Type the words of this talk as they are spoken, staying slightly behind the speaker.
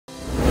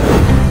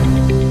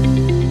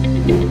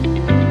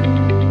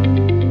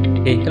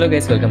Hey, hello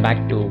guys, welcome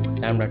back to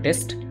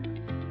LambdaTest.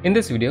 In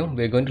this video,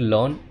 we're going to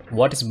learn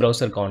what is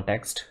browser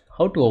context,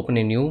 how to open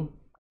a new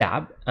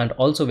tab, and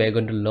also we're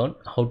going to learn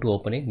how to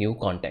open a new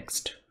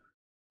context.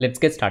 Let's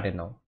get started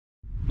now.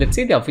 Let's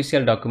see the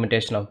official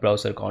documentation of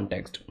browser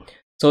context.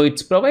 So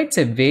it provides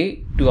a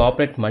way to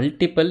operate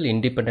multiple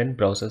independent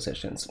browser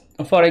sessions.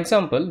 For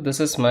example, this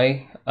is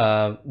my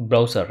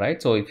browser,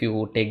 right? So if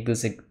you take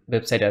this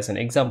website as an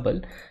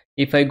example,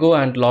 if I go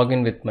and log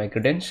in with my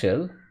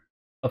credential,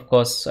 of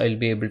course I'll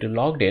be able to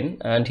log in,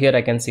 and here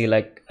I can see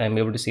like I'm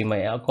able to see my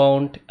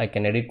account. I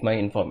can edit my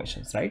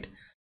informations, right?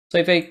 So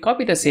if I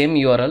copy the same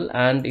URL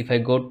and if I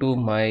go to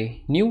my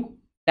new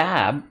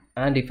tab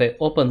and if I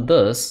open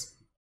this,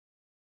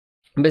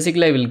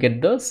 basically I will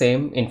get the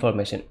same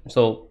information.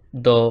 So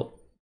the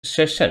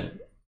session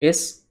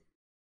is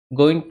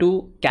going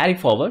to carry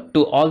forward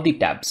to all the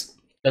tabs.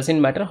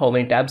 Doesn't matter how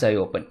many tabs I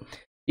open.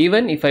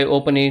 Even if I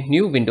open a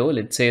new window,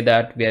 let's say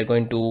that we are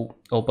going to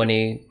open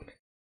a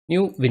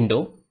new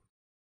window,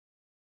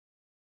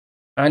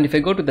 and if I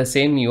go to the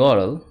same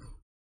URL,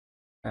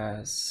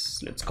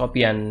 let's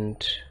copy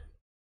and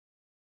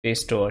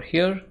paste over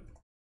here,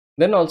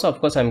 then also of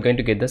course I'm going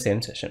to get the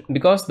same session,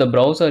 because the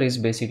browser is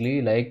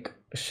basically like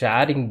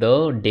sharing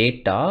the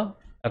data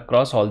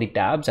across all the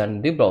tabs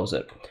and the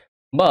browser.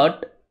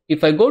 But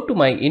if I go to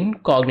my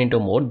incognito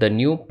mode, the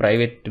new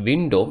private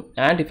window,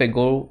 and if I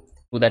go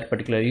to that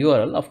particular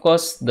URL, of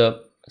course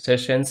the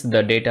sessions,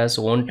 the data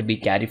won't be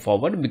carried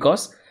forward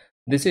because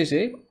this is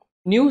a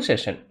new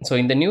session. So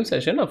in the new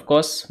session, of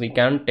course, we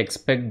can't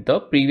expect the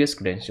previous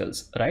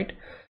credentials, right?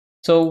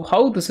 So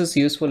how this is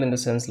useful in the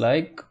sense,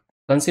 like,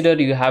 consider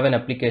you have an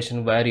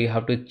application where you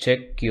have to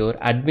check your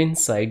admin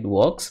side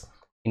works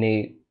in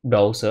a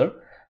browser,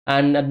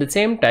 and at the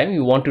same time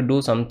you want to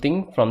do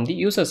something from the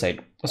user side.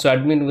 So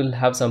admin will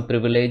have some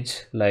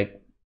privilege, like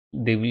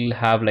they will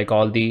have like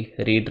all the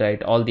read,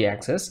 write, all the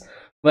access,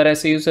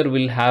 whereas a user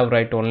will have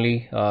right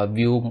only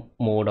view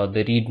mode or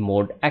the read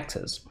mode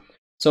access.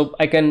 So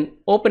I can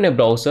open a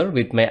browser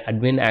with my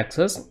admin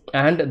access,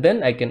 and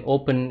then I can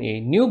open a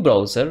new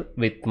browser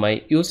with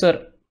my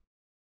user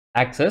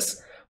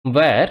access,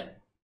 where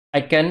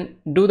I can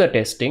do the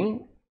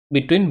testing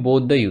between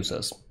both the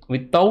users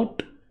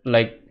without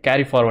like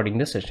carry forwarding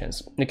the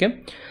sessions.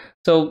 Okay,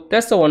 so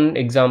that's the one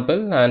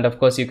example, and of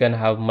course you can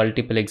have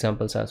multiple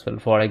examples as well.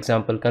 For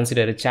example,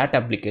 consider a chat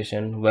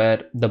application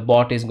where the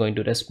bot is going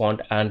to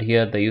respond and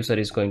here the user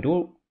is going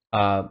to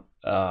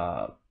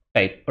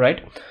type,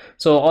 right?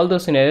 So all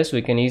those scenarios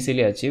we can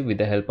easily achieve with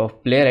the help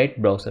of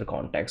Playwright browser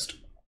context.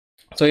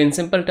 So in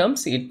simple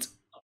terms, it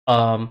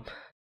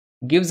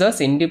gives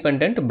us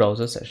independent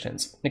browser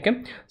sessions.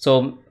 Okay,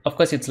 so of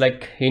course it's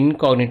like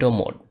incognito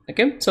mode.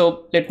 Okay,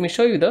 so let me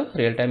show you the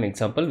real-time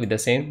example with the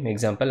same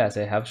example as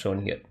I have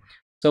shown here.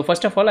 So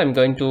first of all, I'm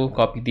going to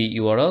copy the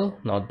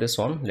URL, not this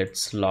one.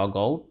 Let's log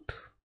out.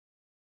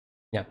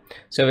 Yeah,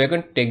 so we're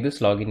going to take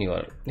this login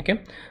URL.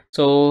 Okay,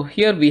 so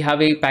here we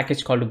have a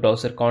package called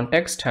browser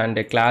context and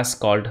a class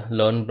called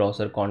learn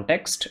browser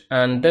context,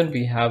 and then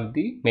we have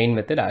the main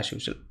method as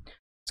usual.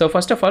 So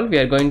first of all, we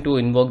are going to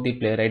invoke the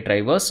playwright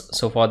drivers.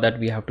 So for that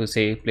we have to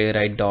say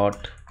playwright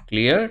dot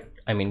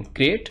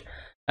create,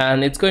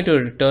 and it's going to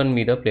return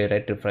me the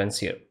playwright reference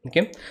here.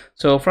 Okay,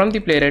 so from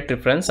the playwright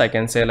reference I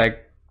can say like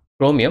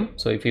Chromium.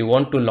 So if you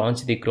want to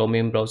launch the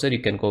Chromium browser, you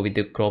can go with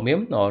the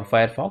Chromium or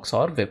Firefox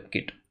or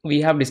WebKit. We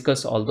have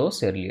discussed all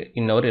those earlier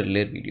in our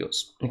earlier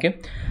videos. Okay,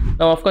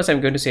 now of course I'm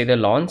going to say the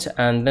launch,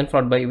 and then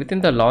followed by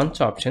within the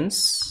launch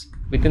options,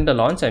 within the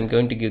launch I'm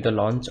going to give the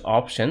launch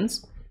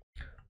options.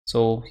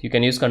 So you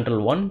can use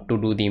Ctrl+1 to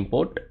do the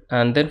import,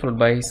 and then followed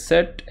by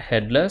set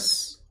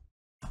headless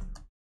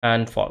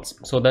and false,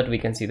 so that we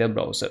can see the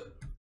browser,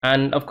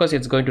 and of course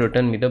it's going to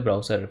return me the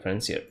browser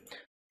reference here.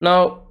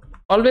 Now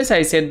always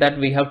I said that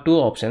we have two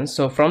options.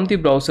 So from the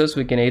browsers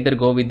we can either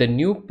go with the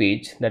new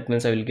page, that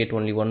means I will get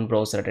only one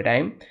browser at a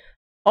time,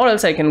 or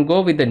else I can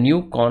go with the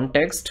new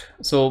context.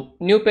 So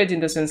new page in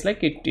the sense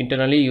like it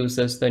internally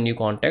uses the new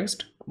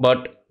context,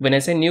 but when I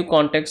say new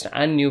context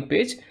and new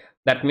page,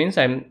 that means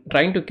I'm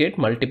trying to get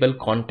multiple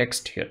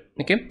context here.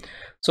 Okay,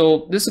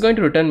 so this is going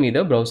to return me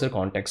the browser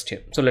context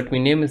here. So let me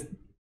name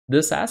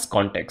this as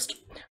context.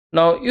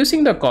 Now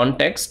using the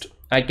context,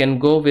 I can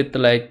go with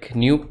like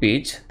new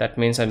page, that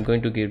means I'm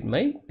going to give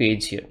my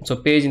page here. So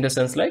page in the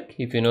sense like,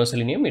 if you know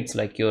Selenium, it's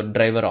like your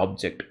driver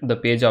object. The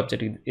page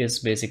object is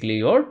basically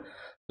your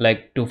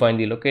like to find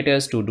the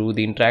locators, to do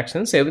the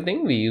interactions,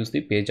 everything we use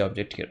the page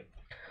object here.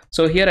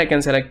 So here I can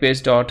select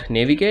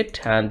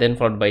page.navigate and then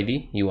followed by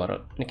the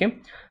URL. Okay,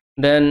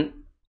 then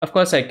of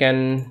course I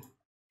can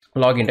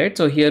log in, right?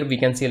 So here we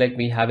can see like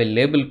we have a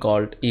label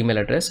called email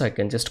address. So I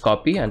can just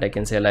copy and I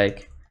can say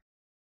like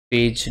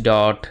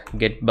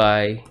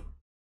page.getBy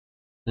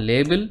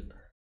label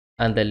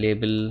and the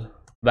label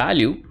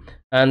value,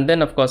 and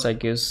then of course I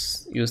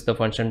use the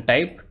function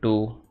type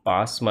to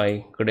pass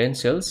my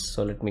credentials.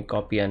 So let me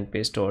copy and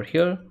paste over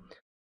here.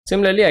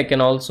 Similarly I can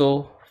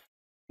also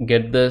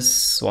get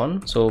this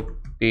one, so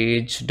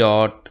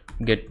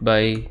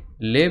page.getBy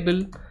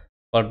label,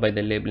 or by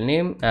the label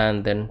name,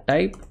 and then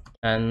type,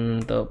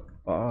 and the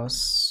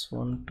pass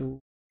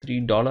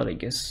 $123, I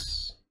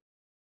guess.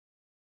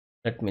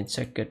 Let me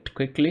check it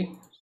quickly.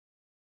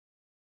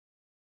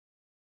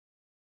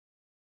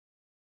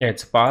 Yeah,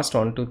 it's passed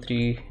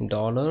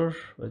 $123,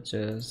 which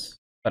is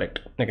correct.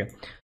 Okay,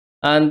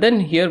 and then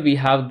here we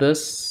have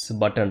this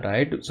button,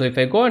 right? So if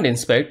I go and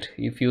inspect,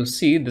 if you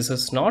see, this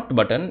is not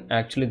button,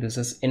 actually this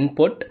is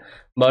input,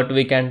 but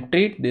we can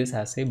treat this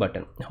as a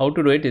button. How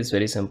to do it is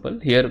very simple.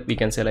 Here we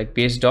can say like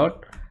page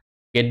dot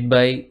get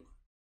by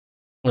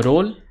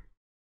role,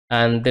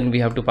 and then we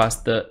have to pass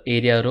the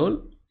area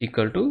role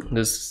equal to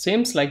this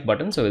seems like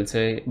button, so we'll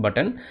say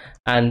button,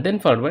 and then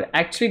forward.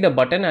 Actually the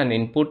button and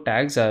input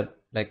tags are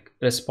like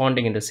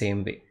responding in the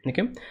same way.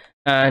 Okay,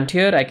 and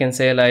here I can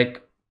say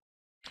like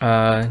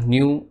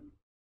new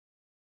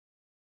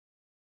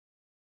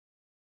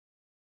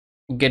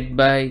get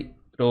by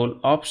role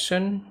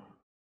option,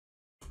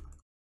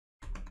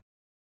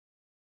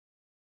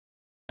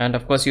 and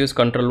of course use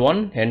control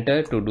 1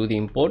 enter to do the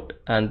import,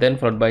 and then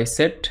followed by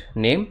set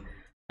name,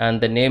 and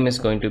the name is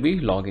going to be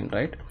login,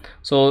 right?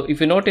 So if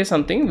you notice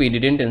something, we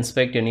didn't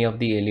inspect any of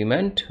the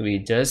element, we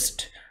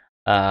just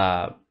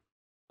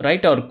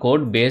write our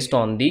code based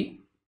on the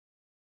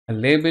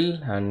label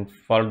and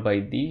followed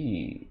by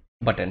the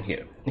button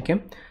here. Okay,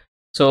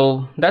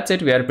 so that's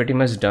it, we are pretty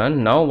much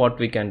done. Now what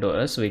we can do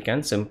is we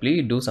can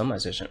simply do some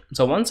assertion.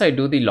 So once I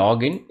do the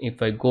login,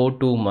 if I go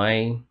to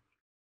my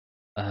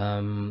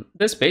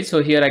this page,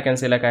 so here I can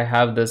say like I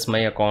have this my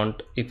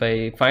account. If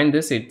I find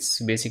this, it's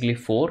basically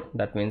 4,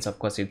 that means of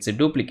course it's a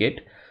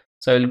duplicate,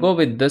 so I will go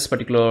with this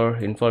particular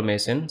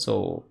information.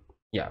 So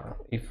yeah,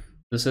 if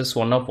this is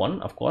 1 of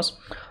 1, of course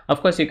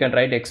you can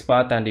write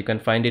XPath and you can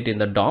find it in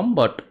the DOM,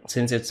 but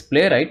since it's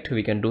Playwright,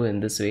 we can do in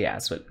this way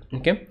as well.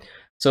 Okay,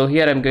 so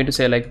here I'm going to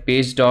say like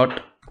page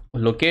dot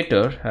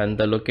locator, and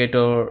the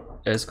locator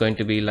is going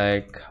to be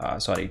like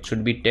sorry, it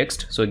should be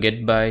text, so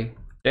get by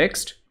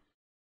text,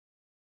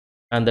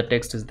 and the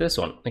text is this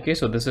one. Okay,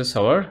 so this is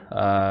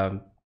our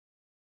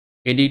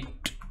edit,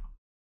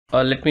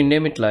 let me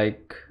name it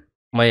like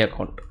my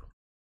account.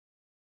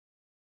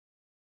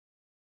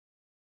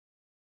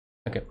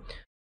 Okay,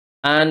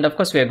 and of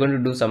course we are going to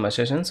do some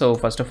assertion. So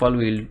first of all,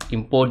 we'll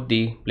import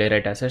the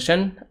Playwright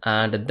assertion,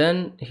 and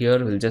then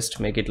here we'll just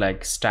make it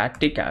like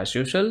static as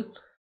usual,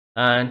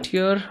 and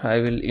here I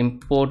will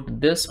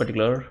import this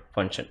particular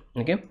function.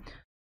 Okay,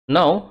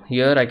 now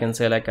here I can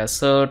say like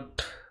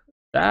assert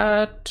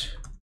that,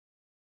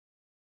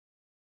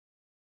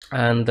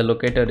 and the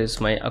locator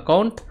is my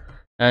account,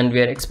 and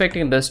we are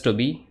expecting this to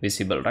be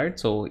visible, right?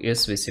 So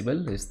is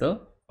visible is the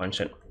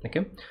function.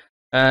 Okay,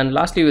 and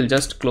lastly we'll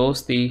just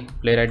close the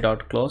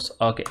playwright.close.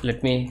 Okay,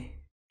 let me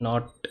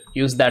not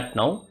use that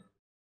now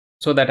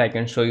so that I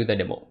can show you the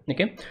demo.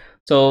 Okay,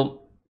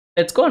 so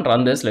let's go and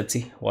run this. Let's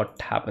see what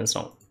happens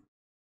now.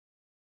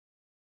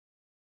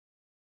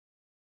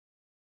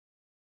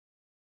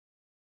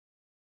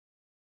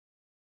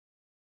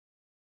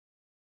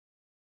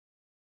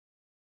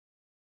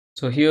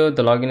 So here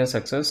the login is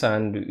success,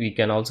 and we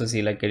can also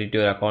see like edit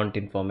your account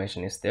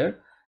information is there.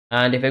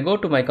 And if I go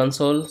to my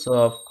console, so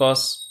of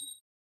course,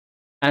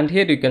 and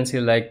here you can see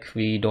like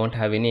we don't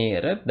have any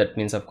error, that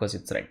means of course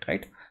it's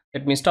right.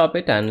 Let me stop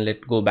it and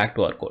let's go back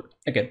to our code.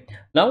 Okay,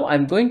 now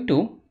I'm going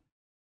to,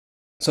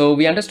 so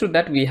we understood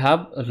that we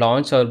have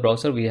launched our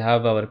browser, we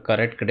have our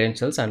correct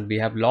credentials, and we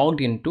have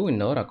logged into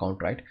in our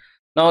account, right?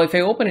 Now if I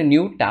open a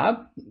new tab,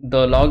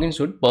 the login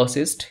should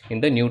persist in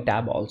the new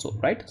tab also,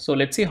 right? So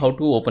let's see how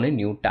to open a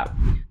new tab.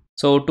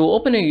 So to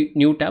open a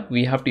new tab,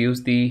 we have to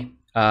use the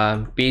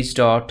page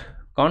dot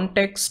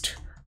context,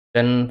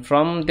 then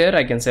from there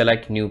I can say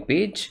like new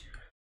page,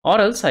 or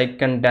else I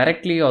can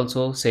directly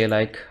also say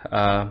like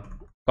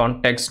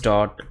context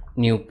dot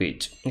new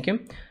page. Okay,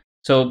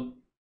 so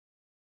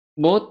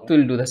both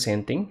will do the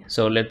same thing.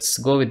 So let's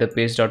go with the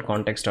page dot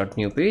context dot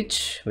new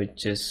page,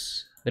 which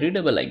is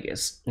readable, I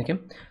guess. Okay,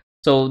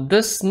 so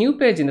this new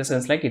page in the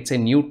sense like it's a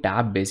new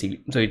tab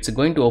basically, so it's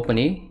going to open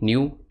a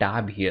new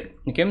tab here.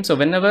 Okay, so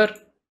whenever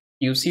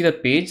you see the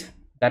page,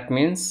 that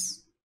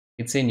means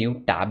it's a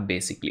new tab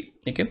basically.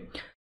 Okay,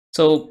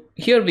 so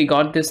here we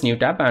got this new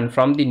tab, and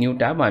from the new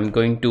tab I'm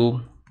going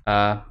to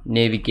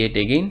navigate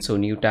again. So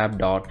new tab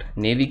dot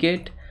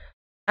navigate,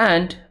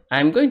 and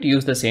I'm going to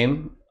use the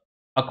same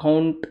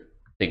account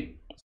thing.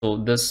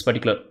 So this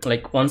particular,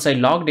 like once I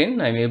logged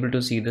in, I'm able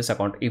to see this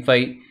account. If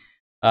I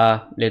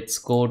let's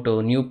go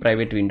to new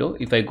private window,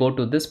 if I go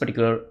to this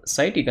particular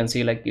site, you can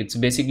see like it's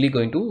basically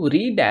going to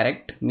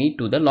redirect me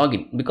to the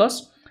login,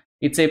 because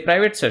it's a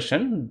private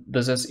session.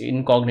 This is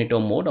incognito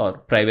mode or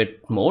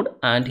private mode,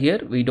 and here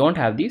we don't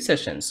have these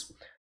sessions.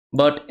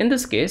 But in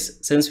this case,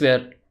 since we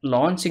are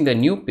launching the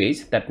new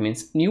page, that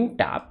means new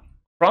tab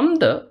from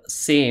the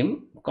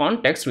same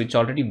context which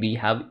already we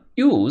have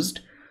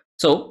used,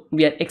 so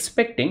we are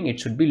expecting it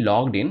should be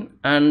logged in.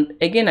 And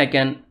again I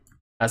can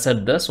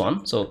assert this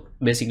one, so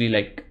basically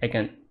like I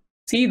can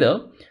see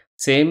the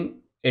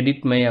same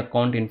edit my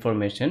account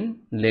information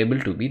label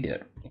to be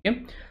there.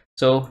 Okay,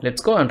 so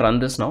let's go and run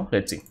this now.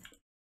 Let's see.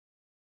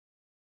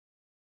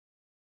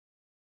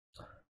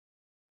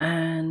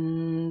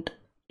 and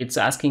it's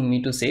asking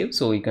me to save,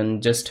 so you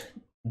can just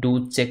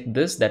do check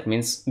this. That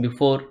means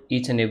before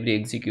each and every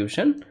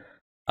execution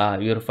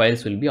your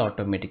files will be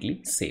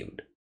automatically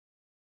saved.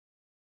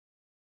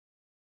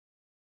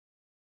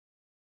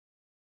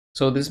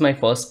 So this is my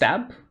first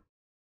tab,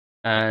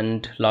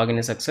 and login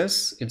is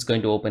success. It's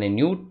going to open a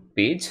new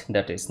page,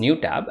 that is new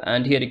tab,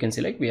 and here you can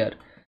see like we are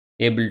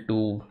able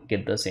to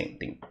get the same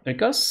thing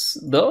because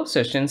the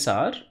sessions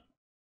are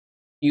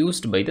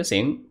used by the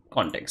same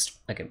context.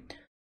 Okay,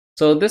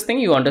 so this thing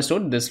you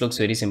understood. This looks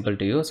very simple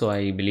to you, so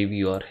I believe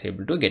you are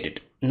able to get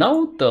it.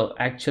 Now the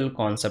actual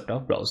concept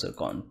of browser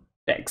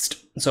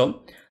context.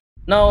 So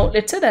now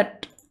let's say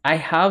that I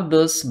have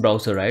this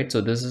browser, right?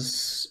 So this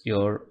is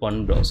your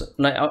one browser.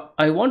 Now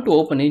I want to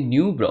open a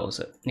new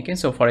browser. Okay,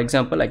 so for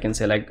example I can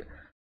say like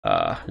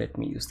let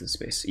me use this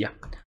space. Yeah,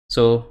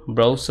 so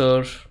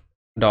browser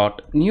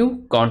dot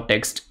new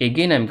context.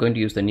 Again I'm going to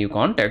use the new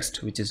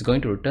context, which is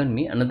going to return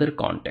me another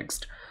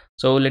context.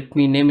 So let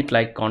me name it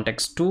like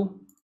context2,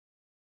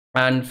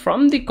 and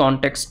from the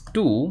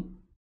context2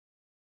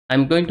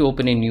 I'm going to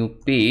open a new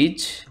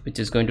page, which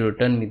is going to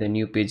return me the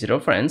new page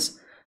reference.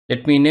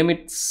 Let me name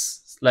it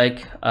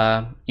like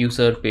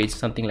user page,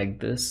 something like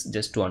this,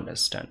 just to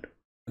understand.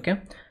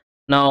 Okay,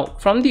 now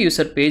from the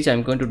user page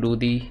I'm going to do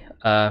the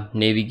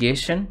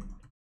navigation,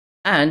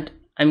 and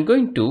I'm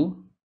going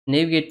to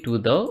navigate to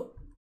the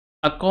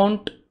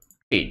account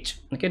page.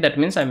 Okay, that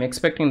means I'm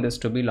expecting this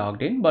to be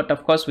logged in, but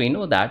of course we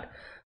know that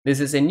this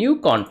is a new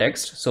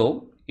context,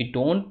 so it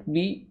won't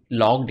be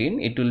logged in.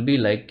 It will be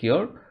like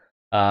your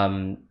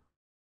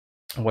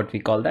what we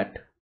call that,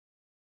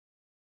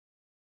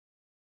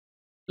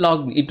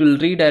 it will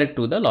redirect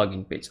to the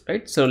login page,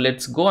 right? So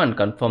let's go and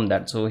confirm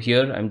that. So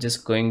here I'm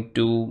just going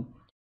to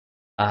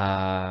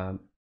run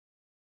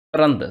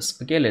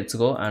this. Okay, let's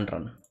go and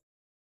run.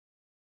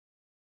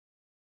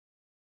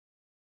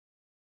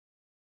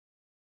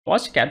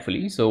 Watch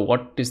carefully. So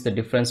what is the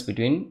difference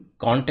between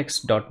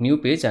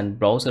context.newPage and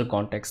browser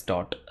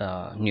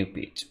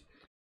context.newPage?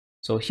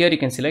 So here you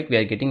can see like we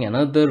are getting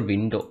another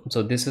window.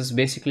 So this is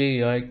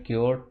basically like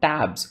your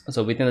tabs.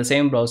 So within the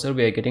same browser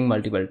we are getting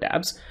multiple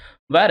tabs,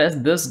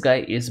 whereas this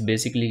guy is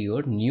basically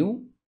your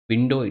new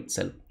window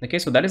itself. Okay,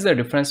 so that is the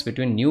difference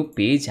between new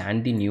page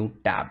and the new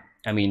tab.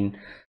 I mean,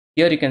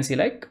 here you can see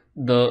like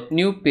the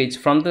new page,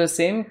 from the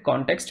same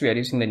context we are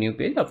using the new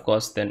page, of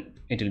course then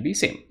it will be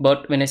same.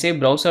 But when I say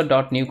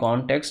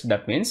browser.newContext,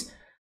 that means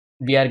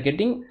we are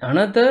getting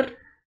another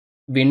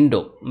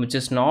window which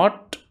is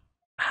not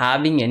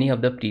having any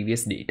of the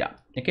previous data.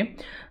 Okay,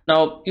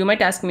 now you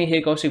might ask me,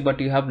 hey Kaushik, but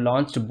you have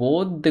launched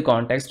both the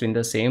context in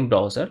the same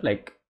browser,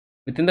 like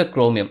within the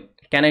Chromium.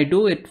 Can I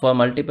do it for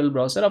multiple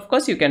browser? Of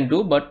course you can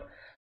do, but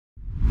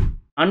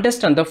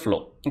understand the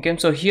flow. Okay,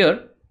 so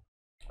here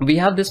we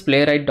have this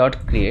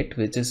playwright.create,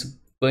 which is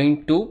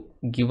going to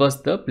give us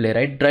the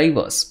playwright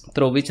drivers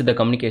through which the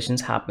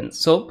communications happens.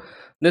 So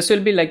this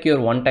will be like your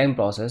one-time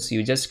process.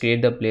 You just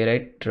create the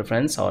playwright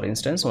reference or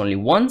instance only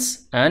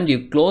once, and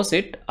you close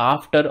it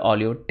after all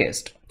your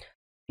tests.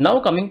 Now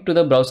coming to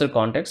the browser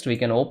context, we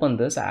can open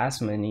this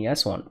as many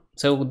as one.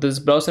 So this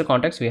browser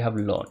context we have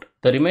learned.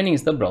 The remaining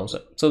is the browser.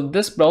 So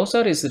this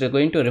browser is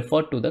going to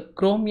refer to the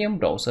Chromium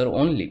browser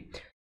only.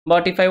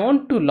 But if I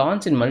want to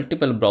launch in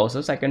multiple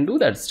browsers, I can do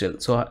that still.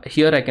 So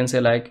here I can say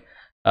like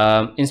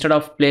instead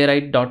of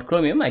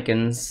playwright.chromium, I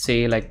can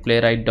say like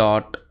playwright.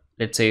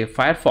 Let's say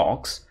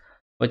Firefox,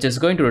 which is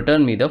going to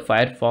return me the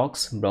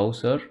Firefox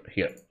browser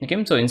here.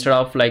 Okay, so instead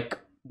of like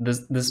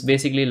this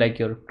basically like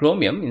your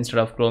Chromium, instead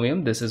of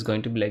Chromium, this is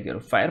going to be like your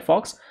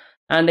Firefox.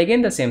 And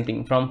again the same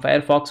thing, from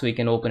Firefox we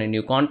can open a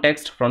new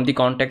context, from the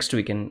context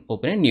we can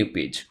open a new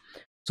page.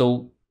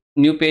 So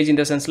new page in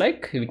the sense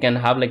like we can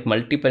have like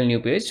multiple new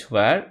page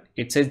where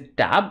it's a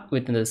tab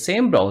within the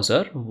same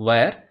browser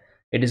where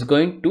it is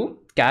going to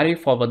carry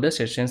forward the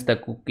sessions, the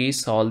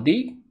cookies, all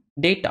the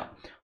data.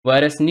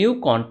 Whereas new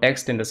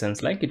context in the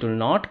sense like it will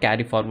not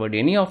carry forward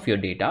any of your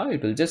data,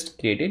 it will just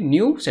create a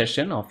new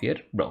session of your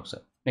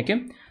browser.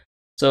 Okay,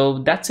 so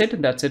that's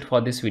it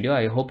for this video.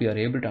 I hope you are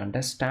able to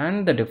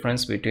understand the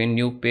difference between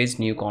new page,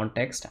 new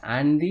context,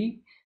 and the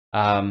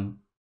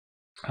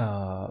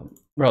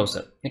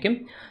browser.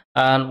 Okay,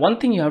 and one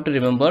thing you have to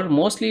remember,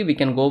 mostly we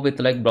can go with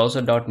like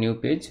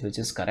browser.newPage, which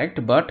is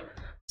correct, but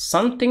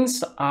some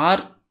things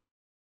are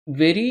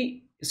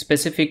very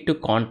specific to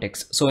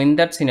context. So in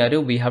that scenario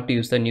we have to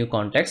use the new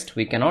context.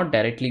 We cannot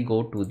directly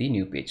go to the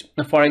new page.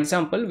 Now, for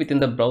example,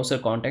 within the browser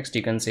context,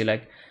 you can say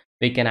like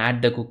we can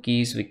add the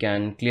cookies, we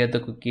can clear the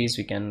cookies,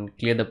 we can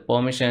clear the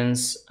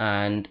permissions,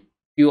 and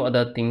few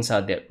other things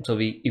are there. So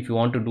if you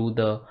want to do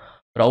the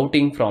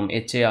routing from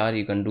HAR,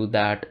 you can do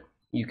that.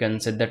 You can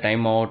set the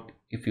timeout.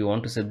 If you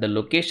want to set the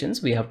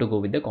locations, we have to go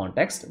with the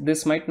context.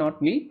 This might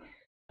not be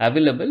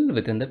available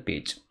within the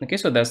page. Okay,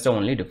 so that's the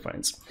only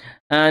difference.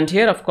 And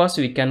here of course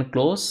we can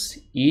close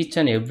each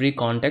and every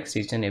context,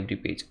 each and every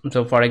page.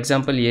 So for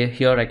example,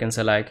 here I can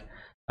select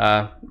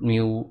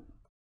new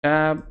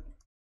tab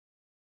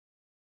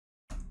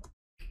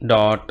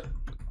dot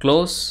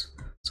close,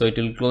 so it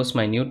will close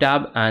my new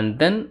tab, and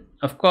then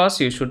of course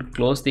you should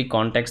close the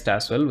context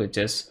as well, which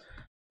is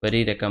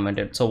very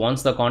recommended. So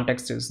once the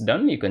context is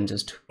done, you can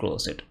just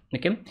close it.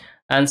 Okay,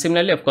 and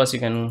similarly, of course, you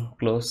can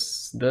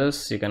close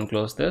this, you can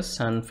close this,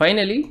 and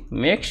finally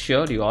make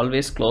sure you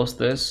always close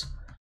this,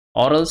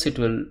 or else it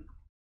will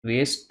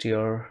waste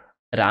your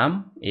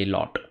RAM a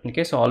lot.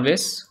 Okay, so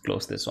always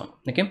close this one.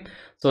 Okay,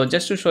 so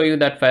just to show you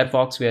that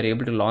Firefox we are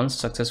able to launch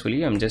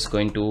successfully, I'm just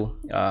going to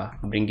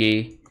bring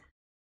a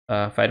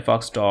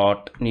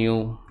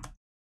Firefox.new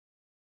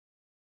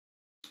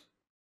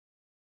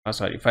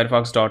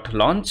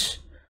Firefox.launch,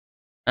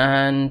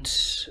 and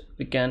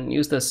we can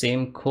use the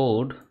same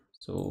code.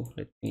 So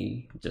let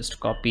me just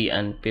copy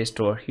and paste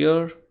over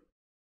here,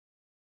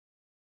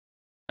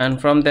 and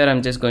from there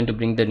I'm just going to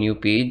bring the new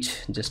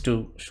page just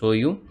to show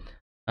you.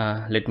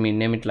 Let me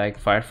name it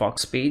like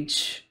Firefox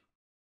page,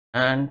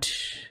 and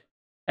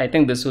I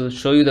think this will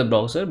show you the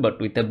browser but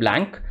with a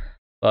blank,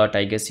 but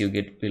I guess you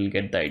will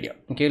get the idea.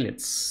 Okay,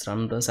 let's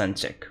run this and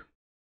check.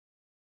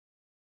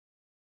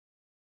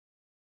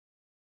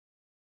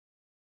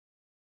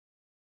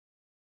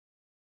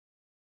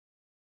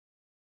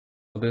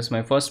 So this is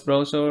my first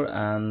browser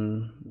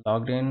and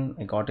logged in.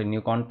 I got a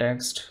new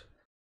context.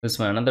 This is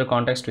my another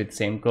context with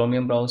same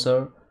Chromium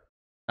browser,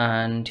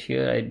 and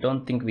here I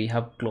don't think we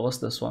have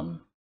closed this one.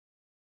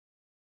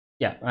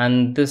 Yeah,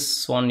 and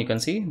this one you can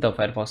see the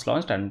Firefox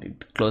launched and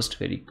it closed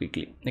very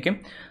quickly. Okay,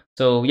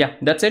 so yeah,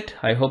 that's it.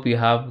 I hope you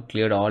have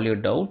cleared all your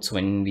doubts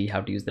when we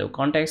have to use the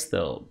context,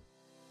 the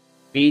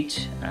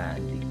page,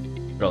 and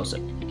the browser.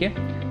 Okay,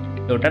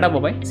 so tada,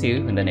 bye bye, see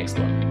you in the next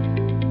one.